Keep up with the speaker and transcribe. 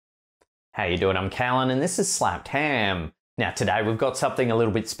How you doing? I'm Callan and this is Slapped Ham. Now today we've got something a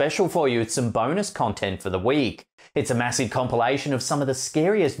little bit special for you. It's some bonus content for the week. It's a massive compilation of some of the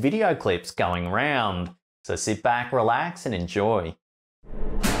scariest video clips going around. So sit back, relax and enjoy.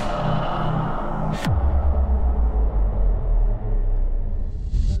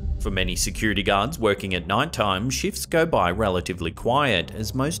 For many security guards working at nighttime, shifts go by relatively quiet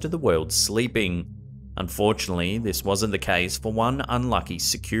as most of the world's sleeping. Unfortunately, this wasn't the case for one unlucky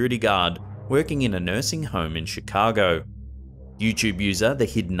security guard working in a nursing home in Chicago. YouTube user The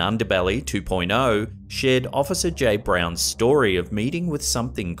Hidden Underbelly 2.0 shared Officer Jay Brown's story of meeting with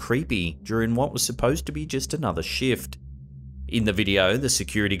something creepy during what was supposed to be just another shift. In the video, the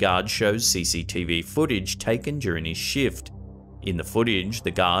security guard shows CCTV footage taken during his shift. In the footage,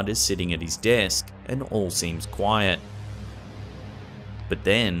 the guard is sitting at his desk and all seems quiet. But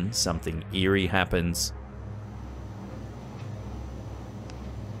then, something eerie happens.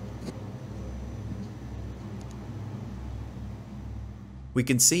 We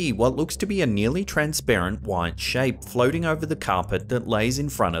can see what looks to be a nearly transparent white shape floating over the carpet that lays in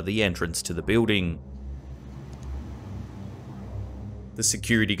front of the entrance to the building. The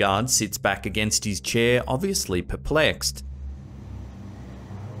security guard sits back against his chair, obviously perplexed.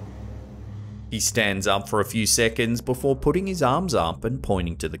 He stands up for a few seconds before putting his arms up and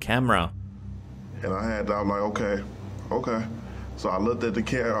pointing to the camera. And I'm like, okay. So I looked at the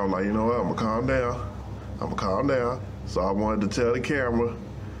camera, I'm like, you know what, I'm gonna calm down. So I wanted to tell the camera,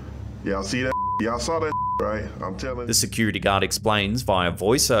 y'all see that? Y'all saw that, right? I'm telling. The security guard explains via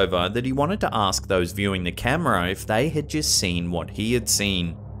voiceover that he wanted to ask those viewing the camera if they had just seen what he had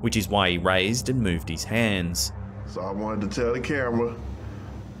seen, which is why he raised and moved his hands. So I wanted to tell the camera,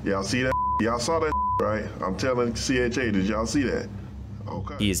 y'all see that? Y'all saw that, right? I'm telling CHA, did y'all see that?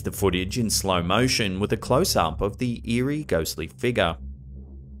 Okay. Here's the footage in slow motion with a close-up of the eerie, ghostly figure.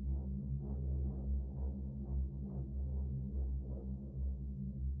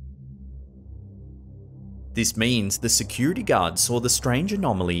 This means the security guard saw the strange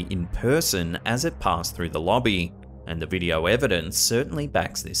anomaly in person as it passed through the lobby, and the video evidence certainly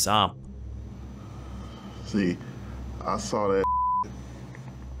backs this up. See, I saw that.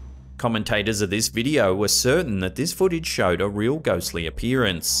 Commentators of this video were certain that this footage showed a real ghostly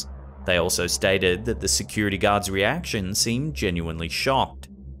appearance. They also stated that the security guard's reaction seemed genuinely shocked.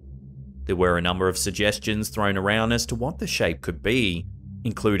 There were a number of suggestions thrown around as to what the shape could be,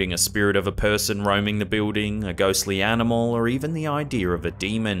 including a spirit of a person roaming the building, a ghostly animal, or even the idea of a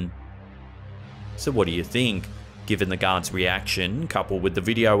demon. So what do you think? Given the guard's reaction, coupled with the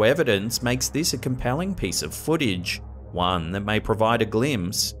video evidence, makes this a compelling piece of footage, one that may provide a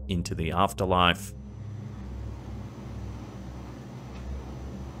glimpse into the afterlife.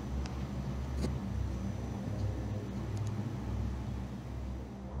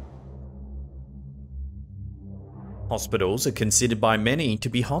 Hospitals are considered by many to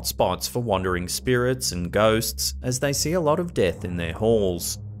be hotspots for wandering spirits and ghosts, as they see a lot of death in their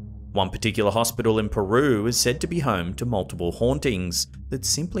halls. One particular hospital in Peru is said to be home to multiple hauntings that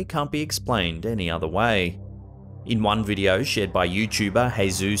simply can't be explained any other way. In one video shared by YouTuber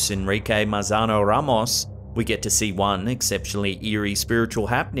Jesus Enrique Mazzano Ramos, we get to see one exceptionally eerie spiritual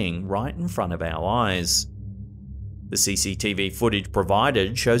happening right in front of our eyes. The CCTV footage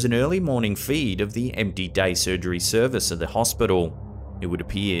provided shows an early morning feed of the empty day surgery service of the hospital. It would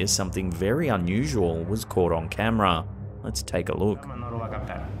appear something very unusual was caught on camera. Let's take a look.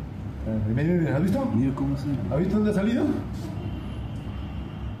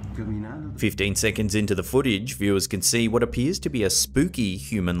 15 seconds into the footage, viewers can see what appears to be a spooky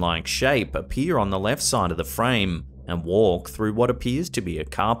human-like shape appear on the left side of the frame and walk through what appears to be a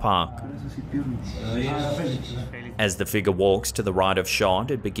car park. As the figure walks to the right of shot,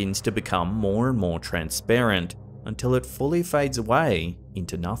 it begins to become more and more transparent until it fully fades away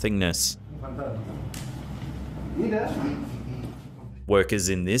into nothingness. Workers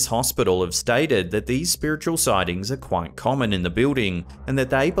in this hospital have stated that these spiritual sightings are quite common in the building and that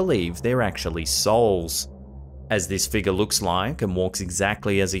they believe they're actually souls. As this figure looks like and walks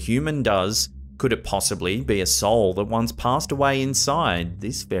exactly as a human does, could it possibly be a soul that once passed away inside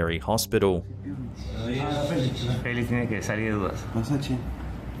this very hospital?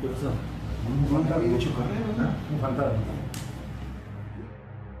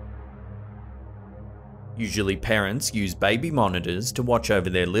 Usually parents use baby monitors to watch over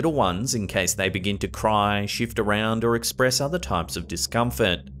their little ones in case they begin to cry, shift around, or express other types of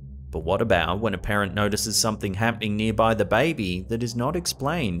discomfort. But what about when a parent notices something happening nearby the baby that is not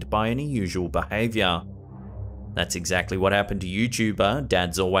explained by any usual behaviour? That's exactly what happened to YouTuber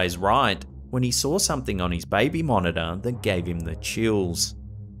Dad's Always Right when he saw something on his baby monitor that gave him the chills.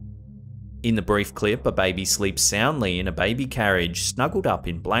 In the brief clip, a baby sleeps soundly in a baby carriage, snuggled up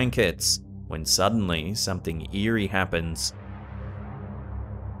in blankets, when suddenly something eerie happens.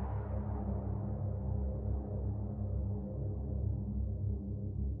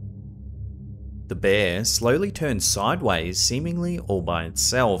 The bear slowly turns sideways, seemingly all by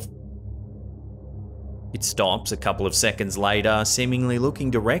itself. It stops a couple of seconds later, seemingly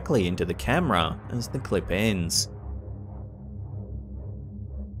looking directly into the camera as the clip ends.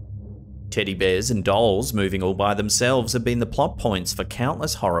 Teddy bears and dolls moving all by themselves have been the plot points for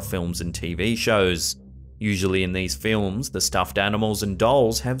countless horror films and TV shows. Usually in these films, the stuffed animals and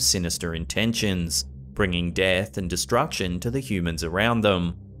dolls have sinister intentions, bringing death and destruction to the humans around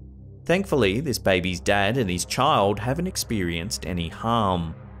them. Thankfully, this baby's dad and his child haven't experienced any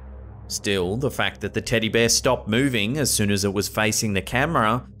harm. Still, the fact that the teddy bear stopped moving as soon as it was facing the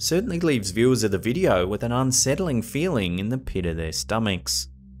camera certainly leaves viewers of the video with an unsettling feeling in the pit of their stomachs.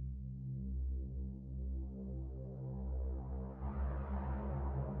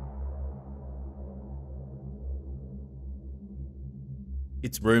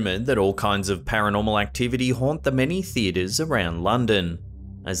 It's rumoured that all kinds of paranormal activity haunt the many theatres around London.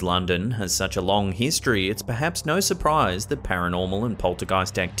 As London has such a long history, it's perhaps no surprise that paranormal and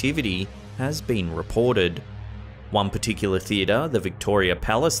poltergeist activity has been reported. One particular theatre, the Victoria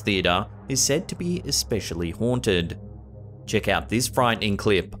Palace Theatre, is said to be especially haunted. Check out this frightening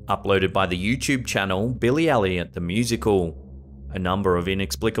clip, uploaded by the YouTube channel Billy Elliot the Musical. A number of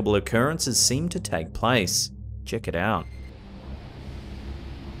inexplicable occurrences seem to take place. Check it out.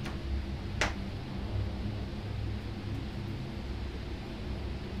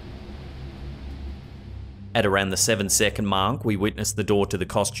 At around the 7-second mark, we witness the door to the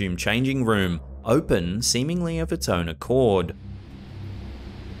costume changing room open seemingly of its own accord.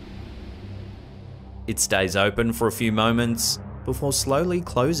 It stays open for a few moments before slowly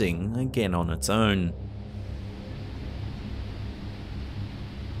closing again on its own.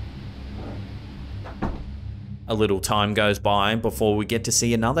 A little time goes by before we get to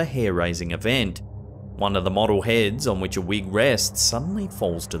see another hair-raising event. One of the model heads on which a wig rests suddenly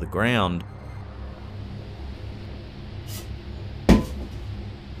falls to the ground.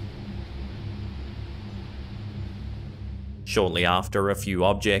 Shortly after, a few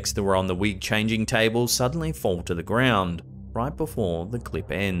objects that were on the wig changing table suddenly fall to the ground, right before the clip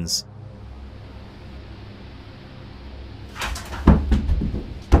ends.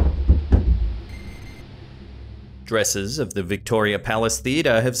 Dressers of the Victoria Palace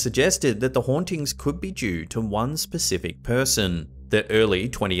Theatre have suggested that the hauntings could be due to one specific person, the early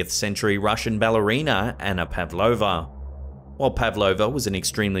 20th century Russian ballerina Anna Pavlova. While Pavlova was an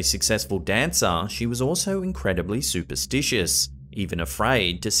extremely successful dancer, she was also incredibly superstitious, even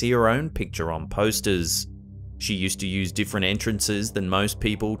afraid to see her own picture on posters. She used to use different entrances than most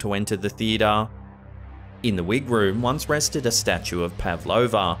people to enter the theatre. In the wig room once rested a statue of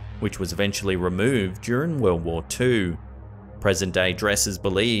Pavlova, which was eventually removed during World War II. Present-day dressers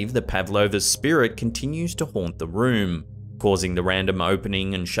believe that Pavlova's spirit continues to haunt the room, causing the random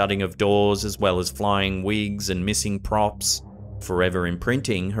opening and shutting of doors as well as flying wigs and missing props, forever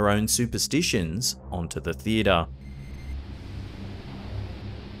imprinting her own superstitions onto the theatre.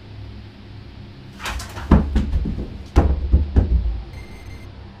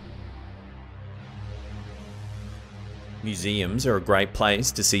 Museums are a great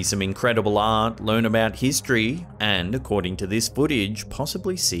place to see some incredible art, learn about history, and, according to this footage,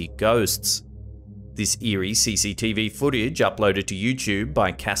 possibly see ghosts. This eerie CCTV footage uploaded to YouTube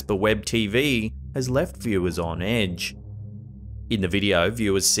by Casper Web TV has left viewers on edge. In the video,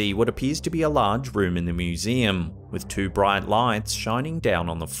 viewers see what appears to be a large room in the museum, with two bright lights shining down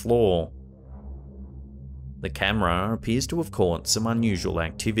on the floor. The camera appears to have caught some unusual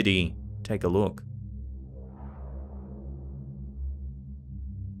activity. Take a look.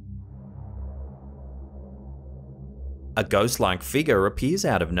 A ghost-like figure appears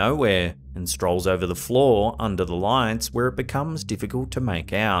out of nowhere and strolls over the floor under the lights, where it becomes difficult to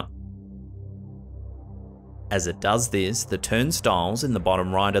make out. As it does this, the turnstiles in the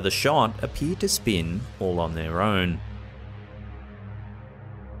bottom right of the shot appear to spin all on their own.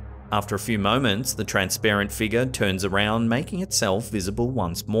 After a few moments, the transparent figure turns around, making itself visible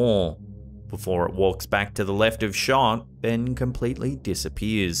once more, before it walks back to the left of shot, then completely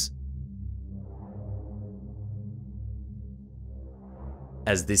disappears.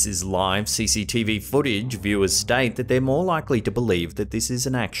 As this is live CCTV footage, viewers state that they're more likely to believe that this is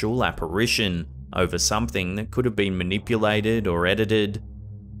an actual apparition over something that could have been manipulated or edited.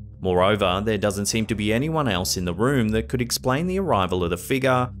 Moreover, there doesn't seem to be anyone else in the room that could explain the arrival of the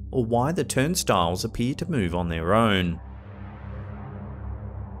figure or why the turnstiles appear to move on their own.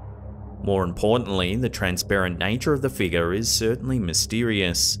 More importantly, the transparent nature of the figure is certainly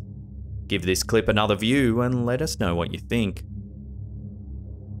mysterious. Give this clip another view and let us know what you think.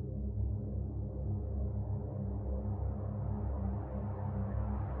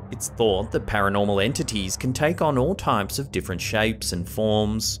 It's thought that paranormal entities can take on all types of different shapes and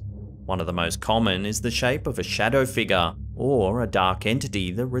forms. One of the most common is the shape of a shadow figure, or a dark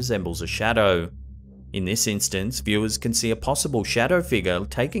entity that resembles a shadow. In this instance, viewers can see a possible shadow figure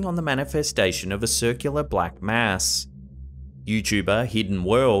taking on the manifestation of a circular black mass. YouTuber Hidden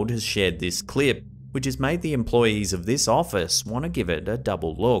World has shared this clip, which has made the employees of this office want to give it a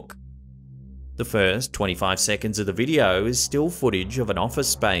double look. The first 25 seconds of the video is still footage of an office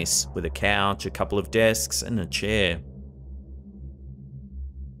space, with a couch, a couple of desks, and a chair.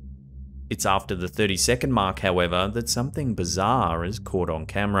 It's after the 30-second mark, however, that something bizarre is caught on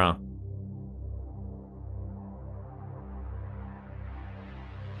camera.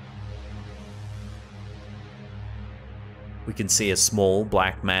 We can see a small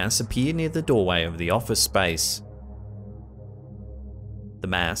black mass appear near the doorway of the office space. The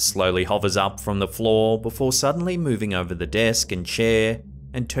mass slowly hovers up from the floor before suddenly moving over the desk and chair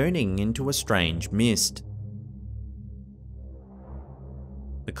and turning into a strange mist.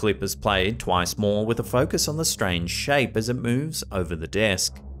 The clip is played twice more with a focus on the strange shape as it moves over the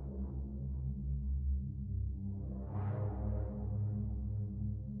desk.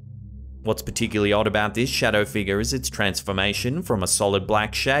 What's particularly odd about this shadow figure is its transformation from a solid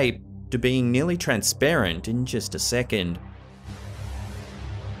black shape to being nearly transparent in just a second.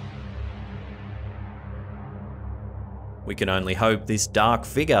 We can only hope this dark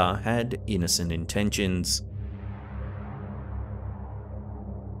figure had innocent intentions.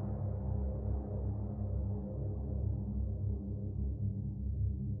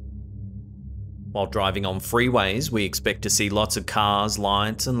 While driving on freeways, we expect to see lots of cars,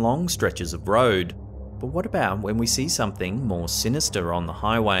 lights, and long stretches of road. But what about when we see something more sinister on the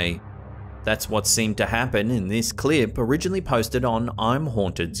highway? That's what seemed to happen in this clip, originally posted on I'm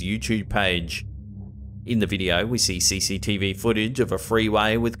Haunted's YouTube page. In the video, we see CCTV footage of a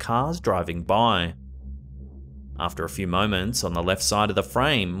freeway with cars driving by. After a few moments, on the left side of the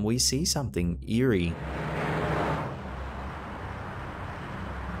frame, we see something eerie.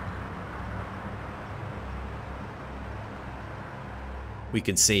 We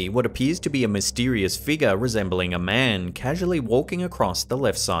can see what appears to be a mysterious figure resembling a man casually walking across the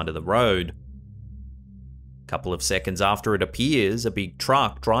left side of the road. A couple of seconds after it appears, a big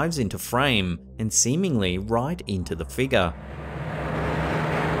truck drives into frame and seemingly right into the figure.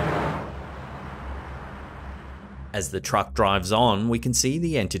 As the truck drives on, we can see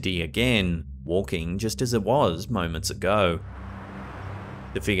the entity again, walking just as it was moments ago.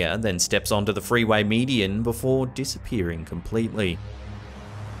 The figure then steps onto the freeway median before disappearing completely.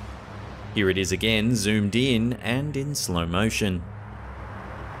 Here it is again, zoomed in and in slow motion.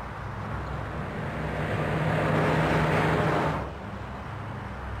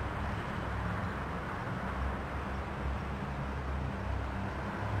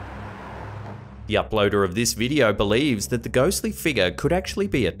 The uploader of this video believes that the ghostly figure could actually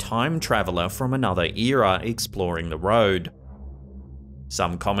be a time traveler from another era exploring the road.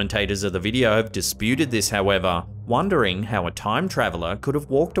 Some commentators of the video have disputed this, however, wondering how a time traveler could have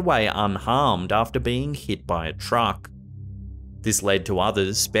walked away unharmed after being hit by a truck. This led to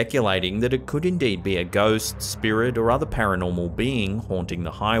others speculating that it could indeed be a ghost, spirit, or other paranormal being haunting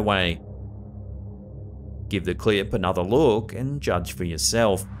the highway. Give the clip another look and judge for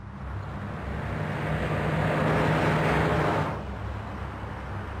yourself.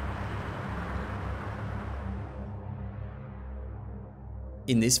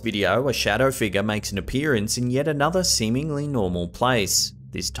 In this video, a shadow figure makes an appearance in yet another seemingly normal place,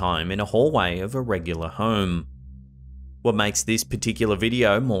 this time in a hallway of a regular home. What makes this particular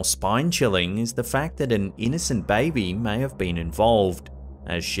video more spine-chilling is the fact that an innocent baby may have been involved,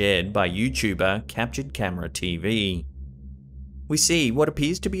 as shared by YouTuber Captured Camera TV. We see what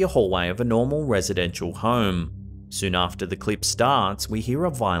appears to be a hallway of a normal residential home. Soon after the clip starts, we hear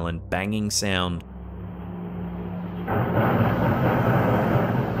a violent banging sound.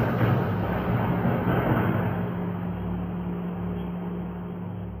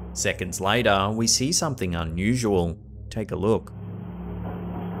 Seconds later, we see something unusual. Take a look.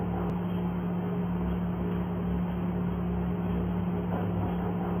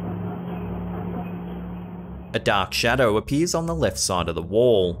 A dark shadow appears on the left side of the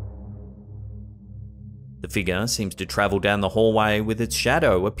wall. The figure seems to travel down the hallway with its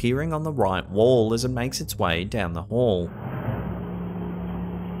shadow appearing on the right wall as it makes its way down the hall.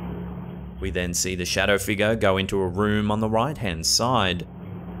 We then see the shadow figure go into a room on the right-hand side.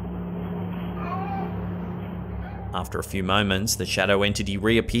 After a few moments, the shadow entity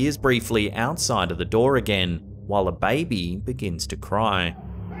reappears briefly outside of the door again, while a baby begins to cry.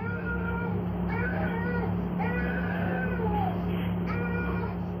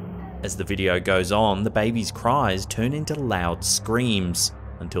 As the video goes on, the baby's cries turn into loud screams,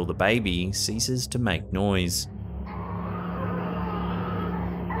 until the baby ceases to make noise.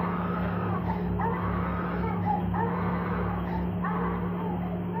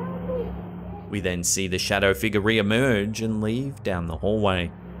 We then see the shadow figure re-emerge and leave down the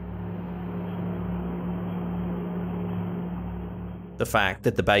hallway. The fact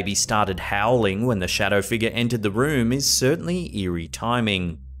that the baby started howling when the shadow figure entered the room is certainly eerie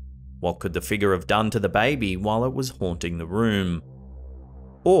timing. What could the figure have done to the baby while it was haunting the room?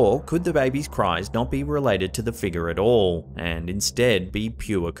 Or could the baby's cries not be related to the figure at all, and instead be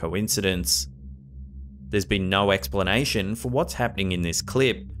pure coincidence? There's been no explanation for what's happening in this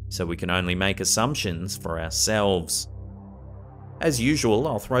clip, so we can only make assumptions for ourselves. As usual,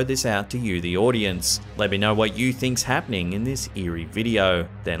 I'll throw this out to you, the audience. Let me know what you think's happening in this eerie video,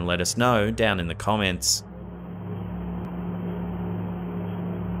 then let us know down in the comments.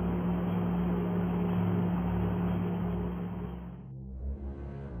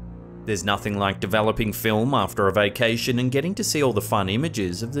 There's nothing like developing film after a vacation and getting to see all the fun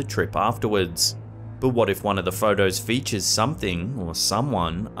images of the trip afterwards. But what if one of the photos features something or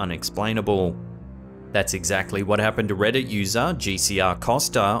someone unexplainable? That's exactly what happened to Reddit user GCR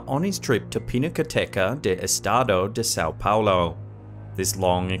Costa on his trip to Pinacoteca de Estado de Sao Paulo. This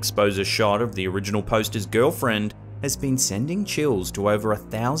long exposure shot of the original poster's girlfriend has been sending chills to over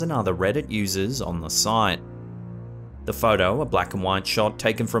 1,000 other Reddit users on the site. The photo, a black and white shot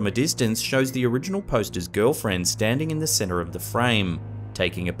taken from a distance, shows the original poster's girlfriend standing in the center of the frame,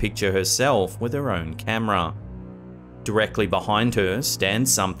 taking a picture herself with her own camera. Directly behind her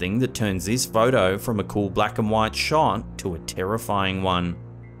stands something that turns this photo from a cool black and white shot to a terrifying one.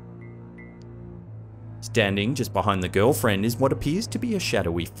 Standing just behind the girlfriend is what appears to be a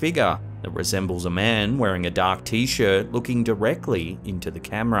shadowy figure that resembles a man wearing a dark t-shirt looking directly into the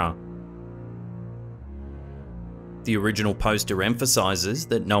camera. The original poster emphasizes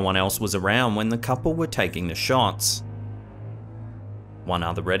that no one else was around when the couple were taking the shots. One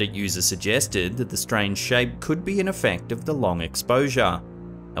other Reddit user suggested that the strange shape could be an effect of the long exposure.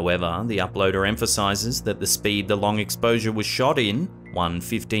 However, the uploader emphasizes that the speed the long exposure was shot in,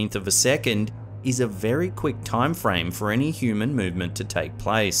 1/15th of a second, is a very quick time frame for any human movement to take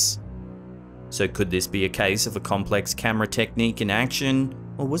place. So could this be a case of a complex camera technique in action,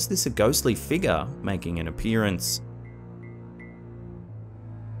 or was this a ghostly figure making an appearance?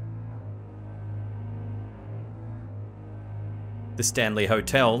 The Stanley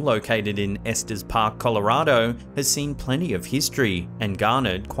Hotel, located in Estes Park, Colorado, has seen plenty of history and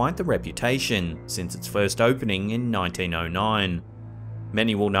garnered quite the reputation since its first opening in 1909.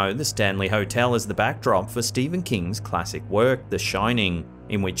 Many will know the Stanley Hotel as the backdrop for Stephen King's classic work, The Shining,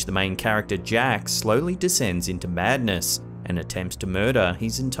 in which the main character Jack slowly descends into madness and attempts to murder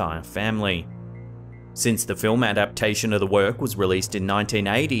his entire family. Since the film adaptation of the work was released in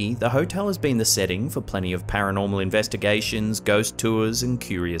 1980, the hotel has been the setting for plenty of paranormal investigations, ghost tours, and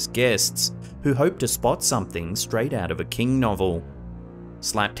curious guests who hope to spot something straight out of a King novel.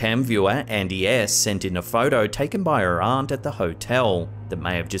 Slapped Ham viewer Andy S sent in a photo taken by her aunt at the hotel that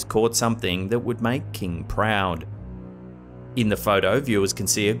may have just caught something that would make King proud. In the photo, viewers can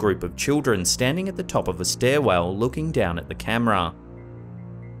see a group of children standing at the top of a stairwell looking down at the camera.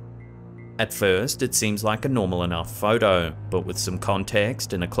 At first, it seems like a normal enough photo, but with some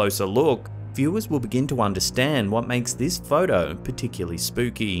context and a closer look, viewers will begin to understand what makes this photo particularly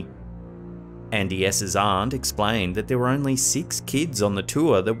spooky. Andy S.'s aunt explained that there were only 6 kids on the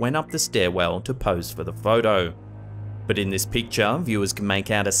tour that went up the stairwell to pose for the photo. But in this picture, viewers can make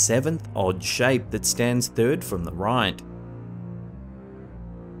out a 7th odd shape that stands 3rd from the right.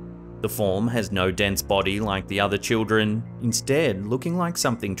 The form has no dense body like the other children, instead looking like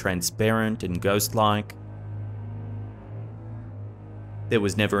something transparent and ghost-like. There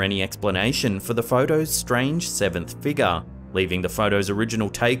was never any explanation for the photo's strange 7th figure, leaving the photo's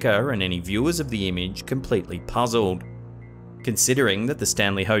original taker and any viewers of the image completely puzzled. Considering that the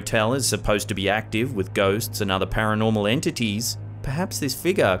Stanley Hotel is supposed to be active with ghosts and other paranormal entities, perhaps this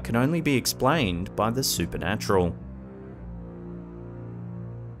figure can only be explained by the supernatural.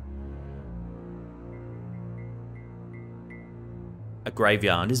 A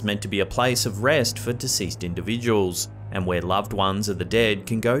graveyard is meant to be a place of rest for deceased individuals, and where loved ones of the dead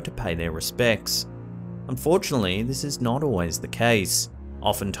can go to pay their respects. Unfortunately, this is not always the case.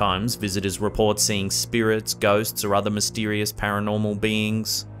 Oftentimes, visitors report seeing spirits, ghosts, or other mysterious paranormal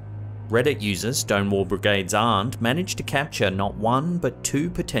beings. Reddit user Stonewall Brigade's aunt managed to capture not one but two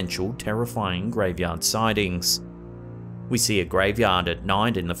potential terrifying graveyard sightings. We see a graveyard at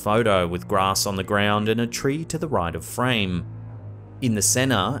night in the photo with grass on the ground and a tree to the right of frame. In the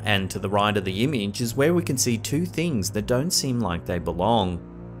center and to the right of the image is where we can see two things that don't seem like they belong.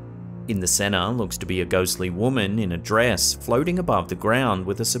 In the center looks to be a ghostly woman in a dress floating above the ground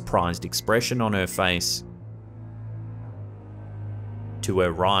with a surprised expression on her face. To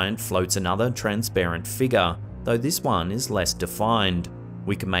her right floats another transparent figure, though this one is less defined.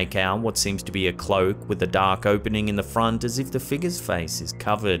 We can make out what seems to be a cloak with a dark opening in the front as if the figure's face is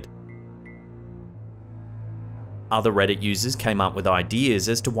covered. Other Reddit users came up with ideas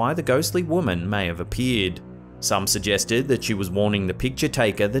as to why the ghostly woman may have appeared. Some suggested that she was warning the picture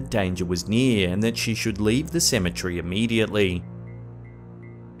taker that danger was near and that she should leave the cemetery immediately.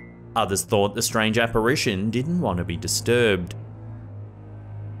 Others thought the strange apparition didn't want to be disturbed.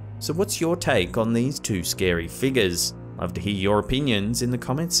 So what's your take on these two scary figures? Love to hear your opinions in the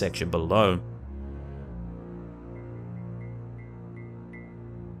comments section below.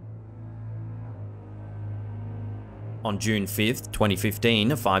 On June 5th,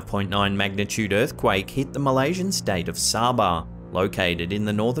 2015, a 5.9 magnitude earthquake hit the Malaysian state of Sabah, located in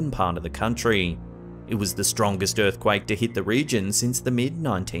the northern part of the country. It was the strongest earthquake to hit the region since the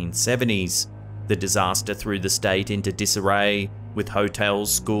mid-1970s. The disaster threw the state into disarray, with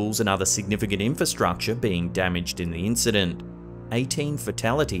hotels, schools and other significant infrastructure being damaged in the incident. 18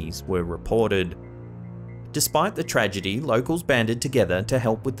 fatalities were reported. Despite the tragedy, locals banded together to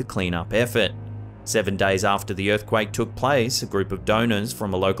help with the cleanup effort. 7 days after the earthquake took place, a group of donors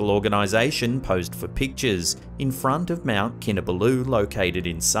from a local organisation posed for pictures in front of Mount Kinabalu located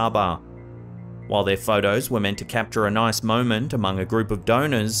in Sabah. While their photos were meant to capture a nice moment among a group of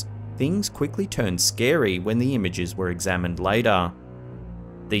donors, things quickly turned scary when the images were examined later.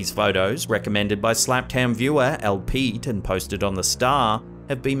 These photos, recommended by Slaptown viewer L. Pete and posted on The Star,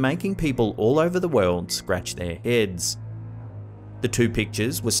 have been making people all over the world scratch their heads. The two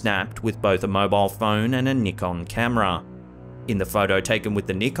pictures were snapped with both a mobile phone and a Nikon camera. In the photo taken with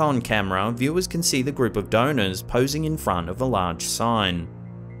the Nikon camera, viewers can see the group of donors posing in front of a large sign.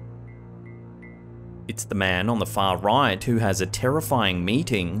 It's the man on the far right who has a terrifying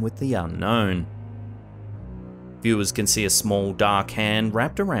meeting with the unknown. Viewers can see a small dark hand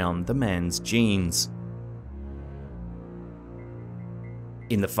wrapped around the man's jeans.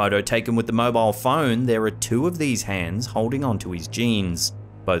 In the photo taken with the mobile phone, there are two of these hands holding onto his jeans,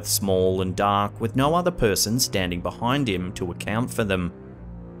 both small and dark, with no other person standing behind him to account for them.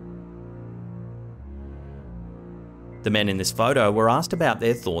 The men in this photo were asked about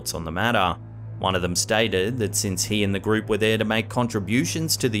their thoughts on the matter. One of them stated that since he and the group were there to make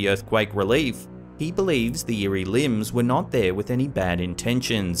contributions to the earthquake relief, he believes the eerie limbs were not there with any bad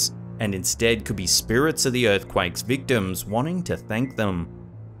intentions, and instead could be spirits of the earthquake's victims wanting to thank them.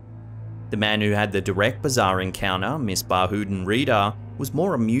 The man who had the direct bizarre encounter, Miss Bahudin Rita, was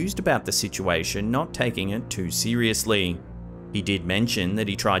more amused about the situation, not taking it too seriously. He did mention that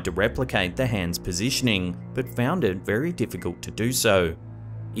he tried to replicate the hand's positioning, but found it very difficult to do so.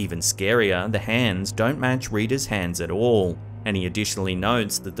 Even scarier, the hands don't match Rita's hands at all, and he additionally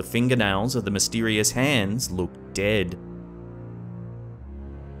notes that the fingernails of the mysterious hands look dead.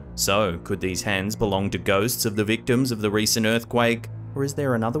 So, could these hands belong to ghosts of the victims of the recent earthquake, or is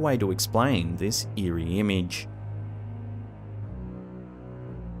there another way to explain this eerie image?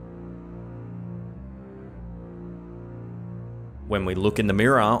 When we look in the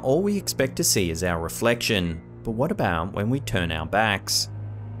mirror, all we expect to see is our reflection. But what about when we turn our backs?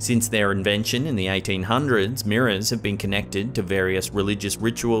 Since their invention in the 1800s, mirrors have been connected to various religious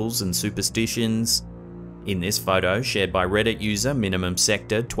rituals and superstitions. In this photo, shared by Reddit user Minimum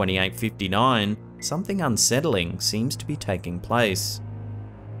Sector 2859, something unsettling seems to be taking place.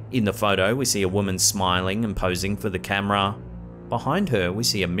 In the photo, we see a woman smiling and posing for the camera. Behind her, we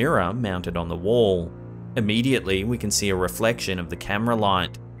see a mirror mounted on the wall. Immediately, we can see a reflection of the camera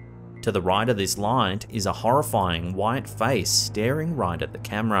light. To the right of this light is a horrifying white face staring right at the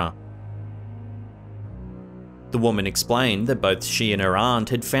camera. The woman explained that both she and her aunt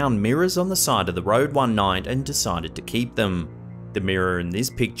had found mirrors on the side of the road one night and decided to keep them. The mirror in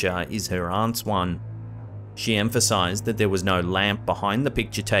this picture is her aunt's one. She emphasized that there was no lamp behind the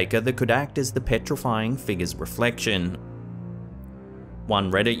picture taker that could act as the petrifying figure's reflection.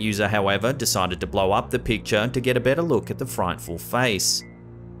 One Reddit user, however, decided to blow up the picture to get a better look at the frightful face.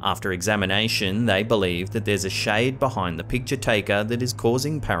 After examination, they believe that there's a shade behind the picture taker that is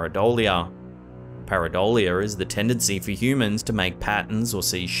causing pareidolia. Pareidolia is the tendency for humans to make patterns or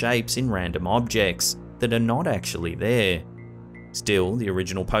see shapes in random objects that are not actually there. Still, the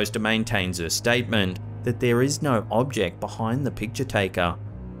original poster maintains her statement that there is no object behind the picture taker.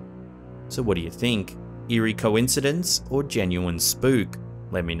 So what do you think? Eerie coincidence or genuine spook?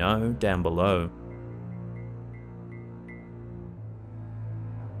 Let me know down below.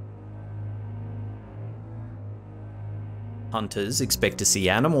 Hunters expect to see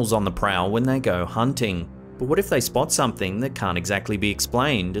animals on the prowl when they go hunting, but what if they spot something that can't exactly be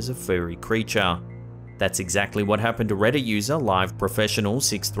explained as a furry creature? That's exactly what happened to Reddit user Live Professional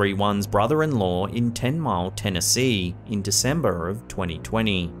 631's brother-in-law in 10 Mile, Tennessee in December of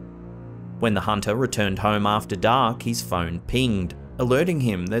 2020. When the hunter returned home after dark, his phone pinged, alerting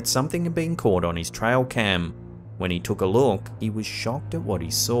him that something had been caught on his trail cam. When he took a look, he was shocked at what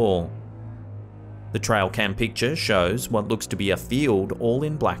he saw. The trail cam picture shows what looks to be a field all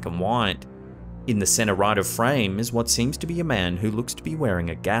in black and white. In the center right of frame is what seems to be a man who looks to be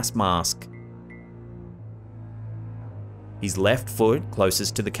wearing a gas mask. His left foot,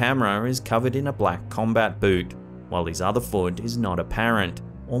 closest to the camera, is covered in a black combat boot, while his other foot is not apparent,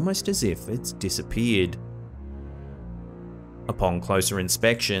 almost as if it's disappeared. Upon closer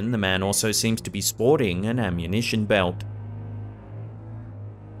inspection, the man also seems to be sporting an ammunition belt.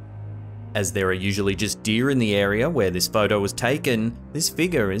 As there are usually just deer in the area where this photo was taken, this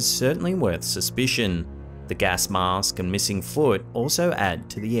figure is certainly worth suspicion. The gas mask and missing foot also add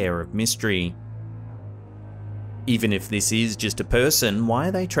to the air of mystery. Even if this is just a person, why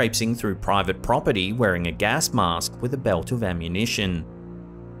are they traipsing through private property wearing a gas mask with a belt of ammunition?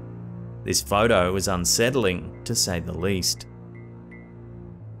 This photo is unsettling, to say the least.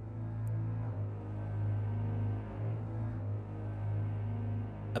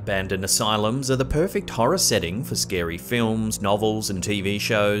 Abandoned asylums are the perfect horror setting for scary films, novels, and TV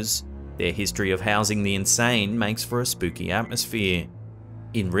shows. Their history of housing the insane makes for a spooky atmosphere.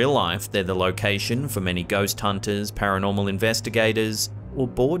 In real life, they're the location for many ghost hunters, paranormal investigators, or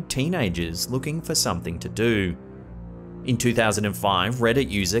bored teenagers looking for something to do. In 2005, Reddit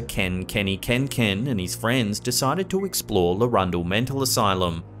user Ken and his friends decided to explore Larundel Mental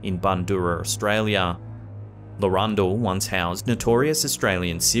Asylum in Bundoora, Australia. Larundel once housed notorious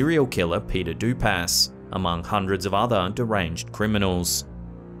Australian serial killer Peter Dupas, among hundreds of other deranged criminals.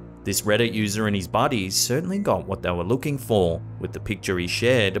 This Reddit user and his buddies certainly got what they were looking for, with the picture he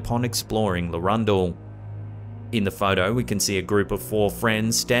shared upon exploring Larundel. In the photo, we can see a group of 4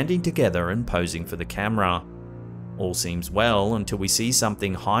 friends standing together and posing for the camera. All seems well until we see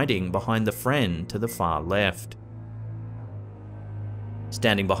something hiding behind the friend to the far left.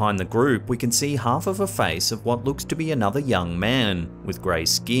 Standing behind the group, we can see half of a face of what looks to be another young man, with grey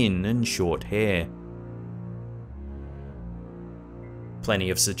skin and short hair.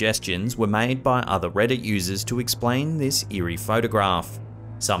 Plenty of suggestions were made by other Reddit users to explain this eerie photograph.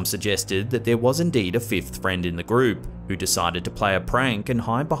 Some suggested that there was indeed a 5th friend in the group, who decided to play a prank and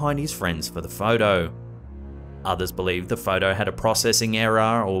hide behind his friends for the photo. Others believed the photo had a processing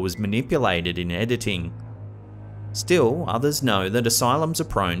error or was manipulated in editing. Still, others know that asylums are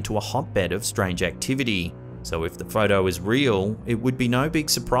prone to a hotbed of strange activity, so if the photo is real, it would be no big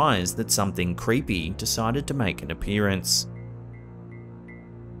surprise that something creepy decided to make an appearance.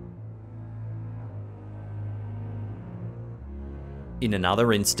 In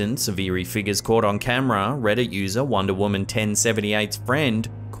another instance of eerie figures caught on camera, Reddit user Wonder Woman 1078's friend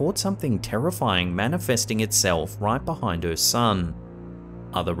caught something terrifying manifesting itself right behind her son.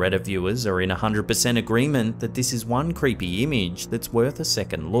 Other Reddit viewers are in 100% agreement that this is one creepy image that's worth a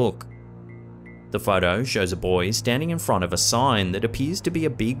second look. The photo shows a boy standing in front of a sign that appears to be a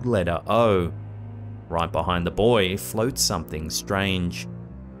big letter O. Right behind the boy floats something strange.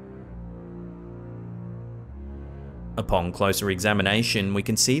 Upon closer examination, we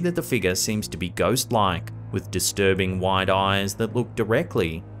can see that the figure seems to be ghost-like, with disturbing wide eyes that look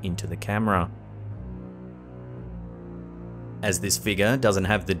directly into the camera. As this figure doesn't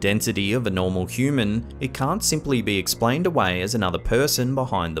have the density of a normal human, it can't simply be explained away as another person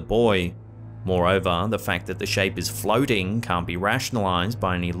behind the boy. Moreover, the fact that the shape is floating can't be rationalized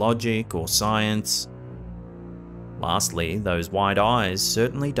by any logic or science. Lastly, those wide eyes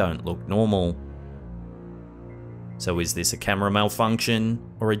certainly don't look normal. So is this a camera malfunction,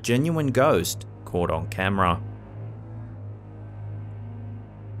 or a genuine ghost caught on camera?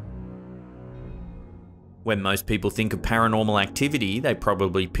 When most people think of paranormal activity, they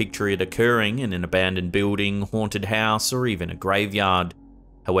probably picture it occurring in an abandoned building, haunted house, or even a graveyard.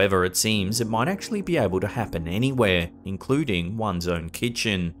 However, it seems it might actually be able to happen anywhere, including one's own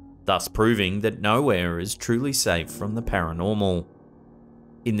kitchen, thus proving that nowhere is truly safe from the paranormal.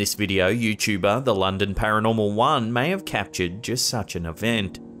 In this video, YouTuber The London Paranormal 1 may have captured just such an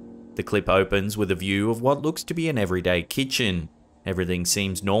event. The clip opens with a view of what looks to be an everyday kitchen, Everything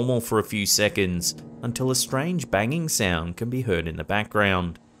seems normal for a few seconds, until a strange banging sound can be heard in the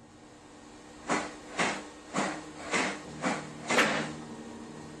background.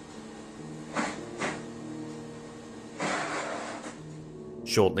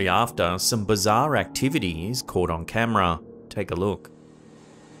 Shortly after, some bizarre activity is caught on camera. Take a look.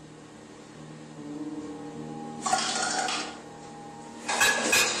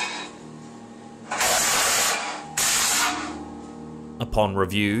 Upon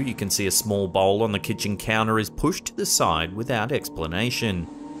review, you can see a small bowl on the kitchen counter is pushed to the side without explanation.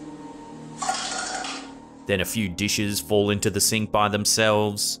 Then a few dishes fall into the sink by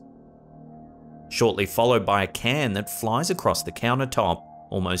themselves, shortly followed by a can that flies across the countertop,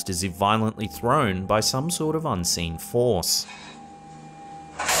 almost as if violently thrown by some sort of unseen force.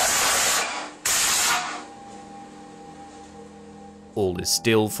 All is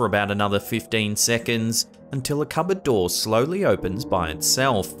still for about another 15 seconds, until a cupboard door slowly opens by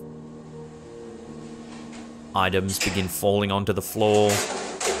itself. Items begin falling onto the floor.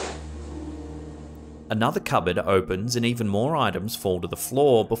 Another cupboard opens and even more items fall to the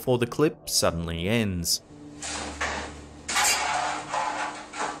floor before the clip suddenly ends.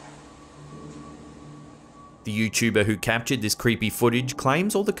 The YouTuber who captured this creepy footage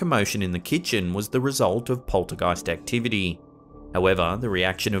claims all the commotion in the kitchen was the result of poltergeist activity. However, the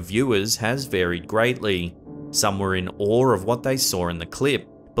reaction of viewers has varied greatly. Some were in awe of what they saw in the clip,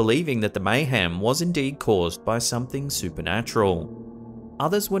 believing that the mayhem was indeed caused by something supernatural.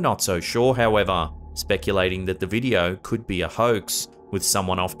 Others were not so sure, however, speculating that the video could be a hoax, with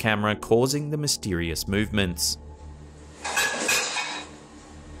someone off camera causing the mysterious movements.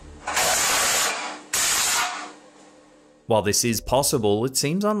 While this is possible, it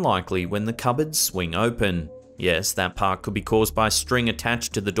seems unlikely when the cupboards swing open. Yes, that part could be caused by string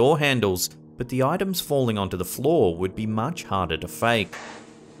attached to the door handles, but the items falling onto the floor would be much harder to fake.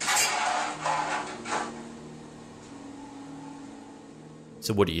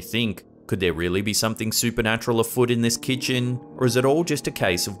 So what do you think? Could there really be something supernatural afoot in this kitchen, or is it all just a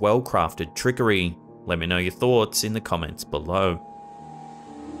case of well-crafted trickery? Let me know your thoughts in the comments below.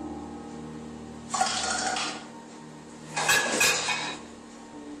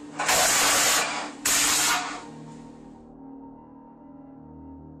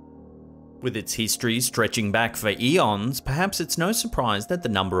 With its history stretching back for eons, perhaps it's no surprise that the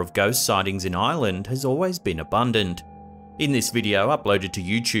number of ghost sightings in Ireland has always been abundant. In this video uploaded to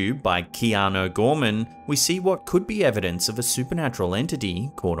YouTube by Keanu Gorman, we see what could be evidence of a supernatural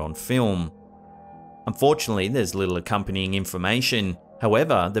entity caught on film. Unfortunately, there's little accompanying information.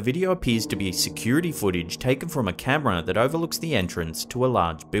 However, the video appears to be security footage taken from a camera that overlooks the entrance to a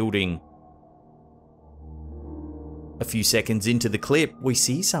large building. A few seconds into the clip, we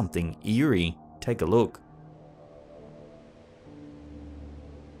see something eerie. Take a look.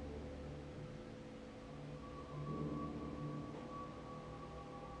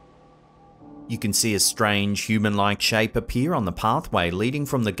 You can see a strange human-like shape appear on the pathway leading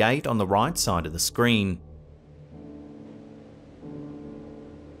from the gate on the right side of the screen.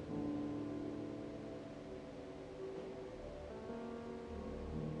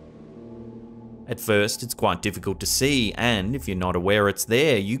 At first, it's quite difficult to see, and if you're not aware it's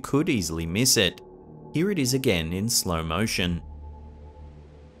there, you could easily miss it. Here it is again in slow motion.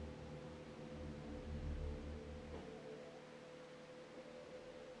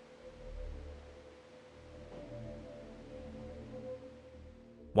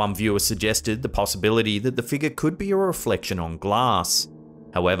 One viewer suggested the possibility that the figure could be a reflection on glass.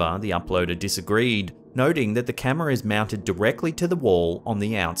 However, the uploader disagreed, noting that the camera is mounted directly to the wall on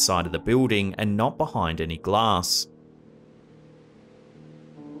the outside of the building and not behind any glass.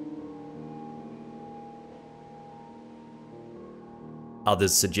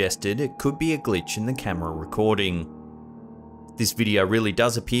 Others suggested it could be a glitch in the camera recording. This video really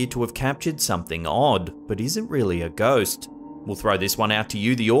does appear to have captured something odd, but is it really a ghost? We'll throw this one out to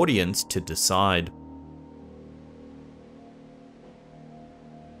you, the audience, to decide.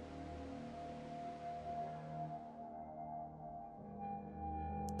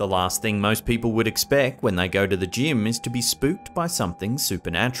 The last thing most people would expect when they go to the gym is to be spooked by something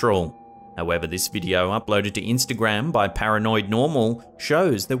supernatural. However, this video uploaded to Instagram by Paranoid Normal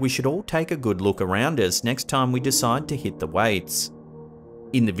shows that we should all take a good look around us next time we decide to hit the weights.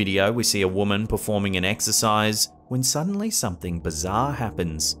 In the video, we see a woman performing an exercise when suddenly something bizarre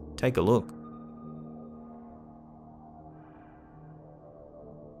happens. Take a look.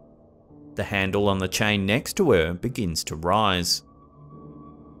 The handle on the chain next to her begins to rise.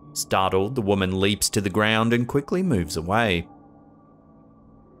 Startled, the woman leaps to the ground and quickly moves away.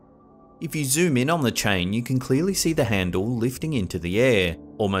 If you zoom in on the chain, you can clearly see the handle lifting into the air,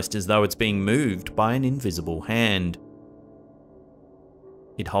 almost as though it's being moved by an invisible hand.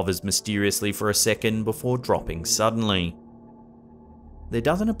 It hovers mysteriously for a second before dropping suddenly. There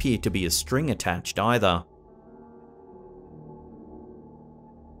doesn't appear to be a string attached either.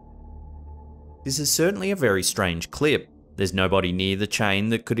 This is certainly a very strange clip. There's nobody near the chain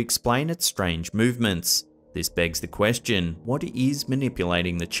that could explain its strange movements. This begs the question, what is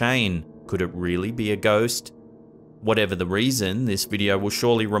manipulating the chain? Could it really be a ghost? Whatever the reason, this video will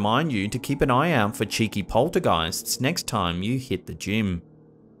surely remind you to keep an eye out for cheeky poltergeists next time you hit the gym.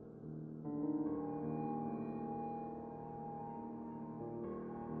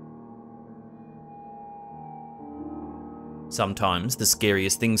 Sometimes the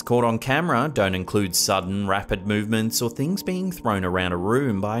scariest things caught on camera don't include sudden, rapid movements or things being thrown around a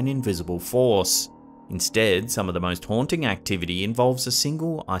room by an invisible force. Instead, some of the most haunting activity involves a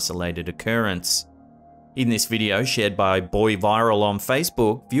single, isolated occurrence. In this video shared by Boy Viral on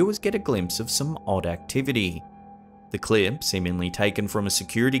Facebook, viewers get a glimpse of some odd activity. The clip, seemingly taken from a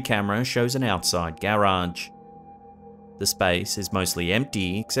security camera, shows an outside garage. The space is mostly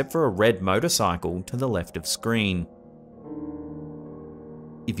empty except for a red motorcycle to the left of screen.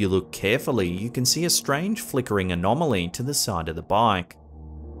 If you look carefully, you can see a strange flickering anomaly to the side of the bike.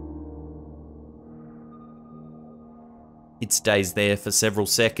 It stays there for several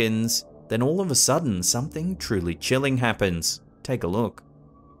seconds, then all of a sudden something truly chilling happens. Take a look.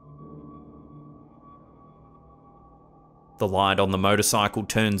 The light on the motorcycle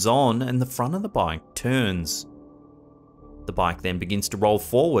turns on and the front of the bike turns. The bike then begins to roll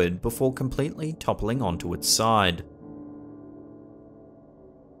forward before completely toppling onto its side.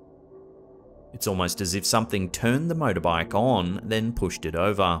 It's almost as if something turned the motorbike on, then pushed it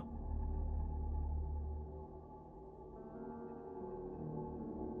over.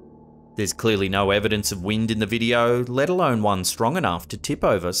 There's clearly no evidence of wind in the video, let alone one strong enough to tip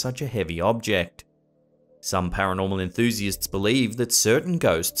over such a heavy object. Some paranormal enthusiasts believe that certain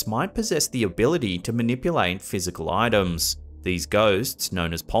ghosts might possess the ability to manipulate physical items. These ghosts,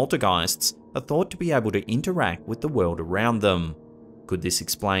 known as poltergeists, are thought to be able to interact with the world around them. Could this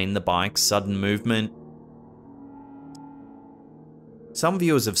explain the bike's sudden movement? Some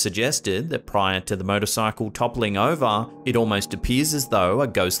viewers have suggested that prior to the motorcycle toppling over, it almost appears as though a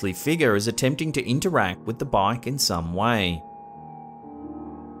ghostly figure is attempting to interact with the bike in some way.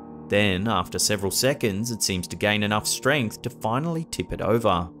 Then, after several seconds, it seems to gain enough strength to finally tip it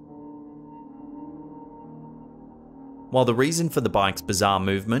over. While the reason for the bike's bizarre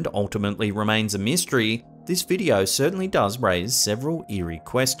movement ultimately remains a mystery, this video certainly does raise several eerie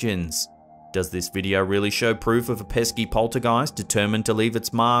questions. Does this video really show proof of a pesky poltergeist determined to leave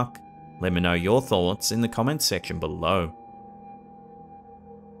its mark? Let me know your thoughts in the comments section below.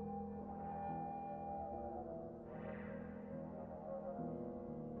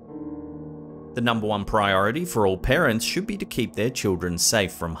 The number one priority for all parents should be to keep their children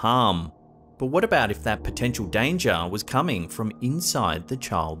safe from harm. But what about if that potential danger was coming from inside the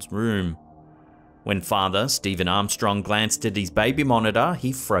child's room? When father Stephen Armstrong glanced at his baby monitor,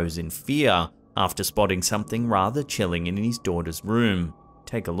 he froze in fear after spotting something rather chilling in his daughter's room.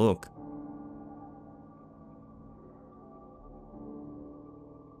 Take a look.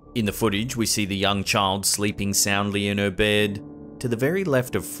 In the footage, we see the young child sleeping soundly in her bed. To the very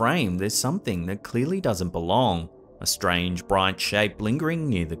left of frame, there's something that clearly doesn't belong, a strange bright shape lingering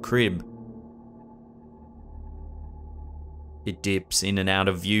near the crib. It dips in and out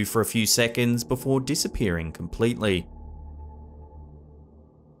of view for a few seconds before disappearing completely.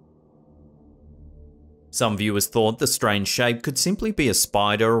 Some viewers thought the strange shape could simply be a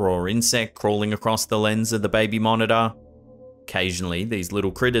spider or insect crawling across the lens of the baby monitor. Occasionally, these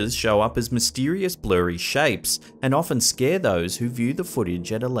little critters show up as mysterious blurry shapes and often scare those who view the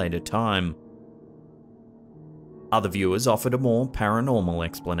footage at a later time. Other viewers offered a more paranormal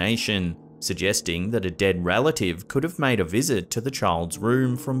explanation, suggesting that a dead relative could have made a visit to the child's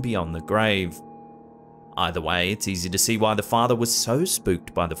room from beyond the grave. Either way, it's easy to see why the father was so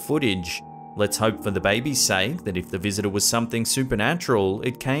spooked by the footage. Let's hope for the baby's sake that if the visitor was something supernatural,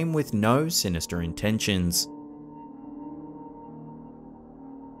 it came with no sinister intentions.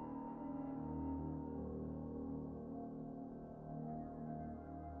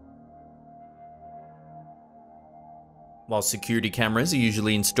 While security cameras are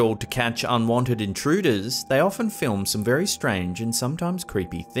usually installed to catch unwanted intruders, they often film some very strange and sometimes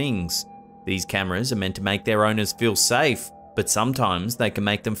creepy things. These cameras are meant to make their owners feel safe, but sometimes they can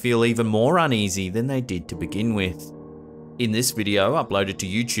make them feel even more uneasy than they did to begin with. In this video, uploaded to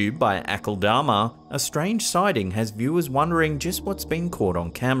YouTube by Akaldama, a strange sighting has viewers wondering just what's been caught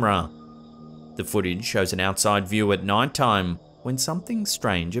on camera. The footage shows an outside view at nighttime when something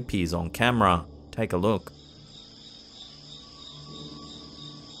strange appears on camera. Take a look.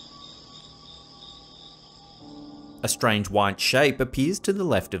 A strange white shape appears to the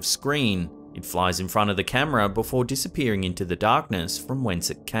left of screen. It flies in front of the camera before disappearing into the darkness from whence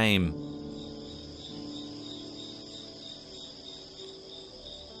it came.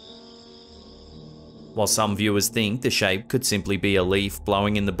 While some viewers think the shape could simply be a leaf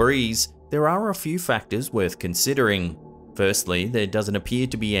blowing in the breeze, there are a few factors worth considering. Firstly, there doesn't appear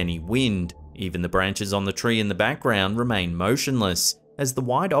to be any wind. Even the branches on the tree in the background remain motionless as the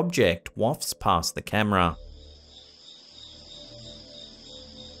white object wafts past the camera.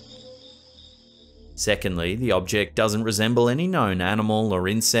 Secondly, the object doesn't resemble any known animal or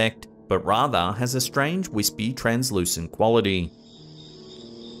insect, but rather has a strange wispy translucent quality.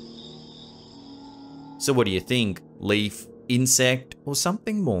 So what do you think? Leaf, insect, or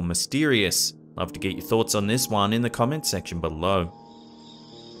something more mysterious? Love to get your thoughts on this one in the comments section below.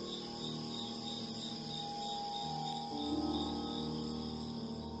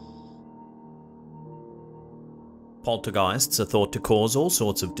 Poltergeists are thought to cause all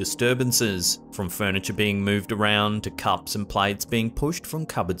sorts of disturbances, from furniture being moved around to cups and plates being pushed from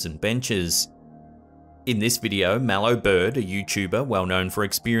cupboards and benches. In this video, Mallow Bird, a YouTuber well known for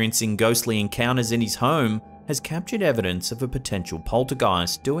experiencing ghostly encounters in his home, has captured evidence of a potential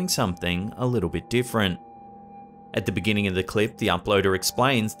poltergeist doing something a little bit different. At the beginning of the clip, the uploader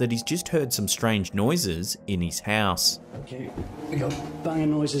explains that he's just heard some strange noises in his house. Okay, we got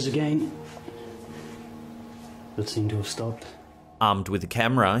banging noises again. That seem to have stopped. Armed with a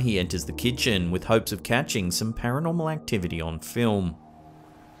camera, he enters the kitchen with hopes of catching some paranormal activity on film.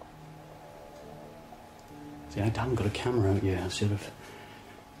 See, I haven't got a camera out yet, I should have.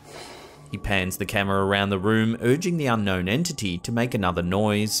 He pans the camera around the room, urging the unknown entity to make another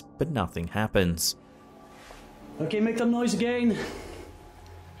noise, but nothing happens. Okay, make that noise again.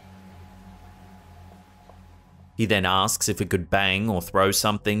 He then asks if it could bang or throw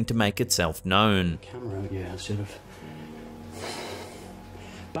something to make itself known. Camera out, yeah, I should have.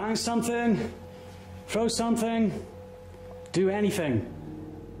 Bang something, throw something, do anything.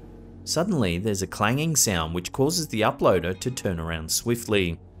 Suddenly, there's a clanging sound which causes the uploader to turn around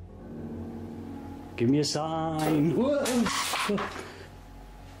swiftly. Give me a sign. Whoa.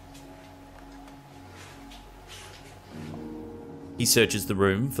 He searches the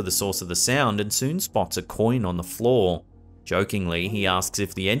room for the source of the sound and soon spots a coin on the floor. Jokingly, he asks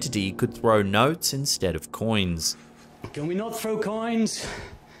if the entity could throw notes instead of coins. Can we not throw coins?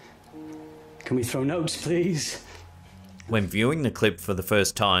 Can we throw notes, please? When viewing the clip for the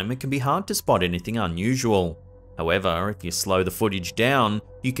first time, it can be hard to spot anything unusual. However, if you slow the footage down,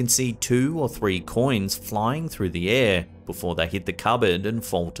 you can see 2 or 3 coins flying through the air before they hit the cupboard and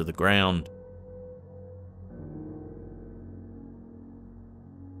fall to the ground.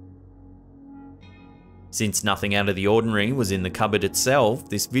 Since nothing out of the ordinary was in the cupboard itself,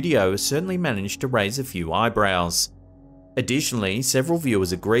 this video has certainly managed to raise a few eyebrows. Additionally, several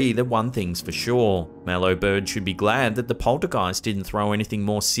viewers agree that one thing's for sure: Mallow Bird should be glad that the poltergeist didn't throw anything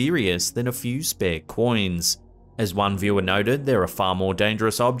more serious than a few spare coins. As one viewer noted, there are far more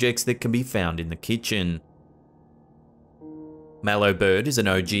dangerous objects that can be found in the kitchen. Mallow Bird is an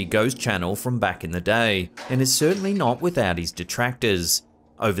OG ghost channel from back in the day, and is certainly not without his detractors.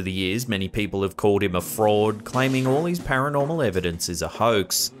 Over the years, many people have called him a fraud, claiming all his paranormal evidence is a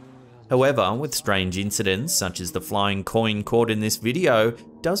hoax. However, with strange incidents such as the flying coin caught in this video,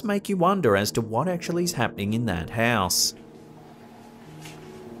 does make you wonder as to what actually is happening in that house.